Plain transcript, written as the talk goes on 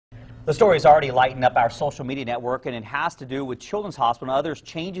The story has already lightened up our social media network, and it has to do with Children's Hospital and others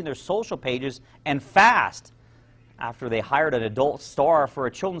changing their social pages, and fast, after they hired an adult star for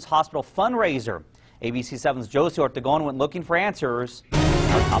a Children's Hospital fundraiser. ABC 7's Josie Ortegon went looking for answers.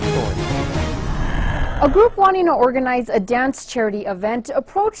 Our top story. A group wanting to organize a dance charity event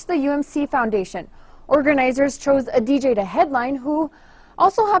approached the UMC Foundation. Organizers chose a DJ to headline who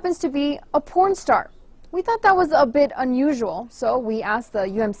also happens to be a porn star. We thought that was a bit unusual, so we asked the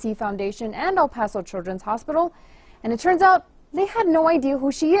UMC Foundation and El Paso Children's Hospital, and it turns out they had no idea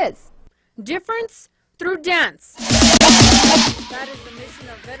who she is. Difference through dance. That is the mission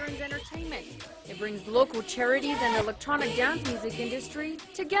of Veterans Entertainment. It brings local charities and the electronic dance music industry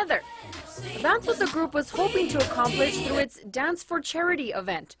together. That's what the group was hoping to accomplish through its Dance for Charity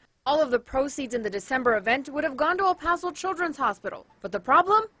event. All of the proceeds in the December event would have gone to El Paso Children's Hospital. But the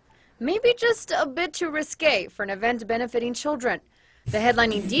problem? Maybe just a bit too risque for an event benefiting children. The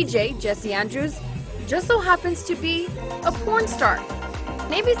headlining DJ, Jesse Andrews, just so happens to be a porn star.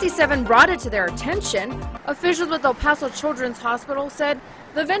 ABC 7 brought it to their attention. Officials with El Paso Children's Hospital said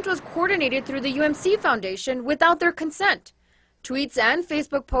the event was coordinated through the UMC Foundation without their consent. Tweets and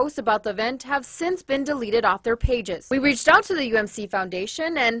Facebook posts about the event have since been deleted off their pages. We reached out to the UMC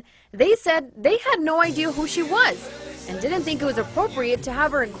Foundation and they said they had no idea who she was and didn't think it was appropriate to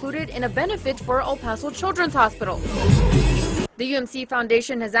have her included in a benefit for El Paso Children's Hospital. The UMC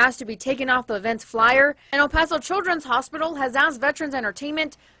Foundation has asked to be taken off the event's flyer, and El Paso Children's Hospital has asked Veterans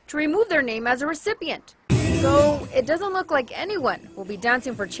Entertainment to remove their name as a recipient. So it doesn't look like anyone will be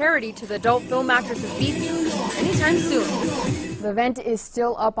dancing for charity to the adult film actress's beats anytime soon. The event is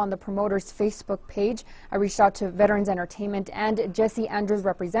still up on the promoter's Facebook page. I reached out to Veterans Entertainment and Jesse Andrews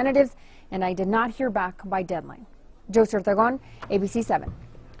representatives, and I did not hear back by deadline. Josie Ortegon, ABC 7.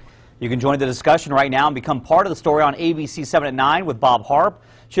 You can join the discussion right now and become part of the story on ABC 7 at 9 with Bob Harp.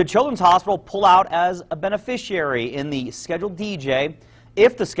 Should Children's Hospital pull out as a beneficiary in the scheduled DJ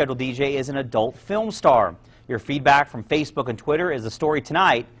if the scheduled DJ is an adult film star? Your feedback from Facebook and Twitter is the story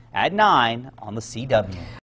tonight at 9 on the CW.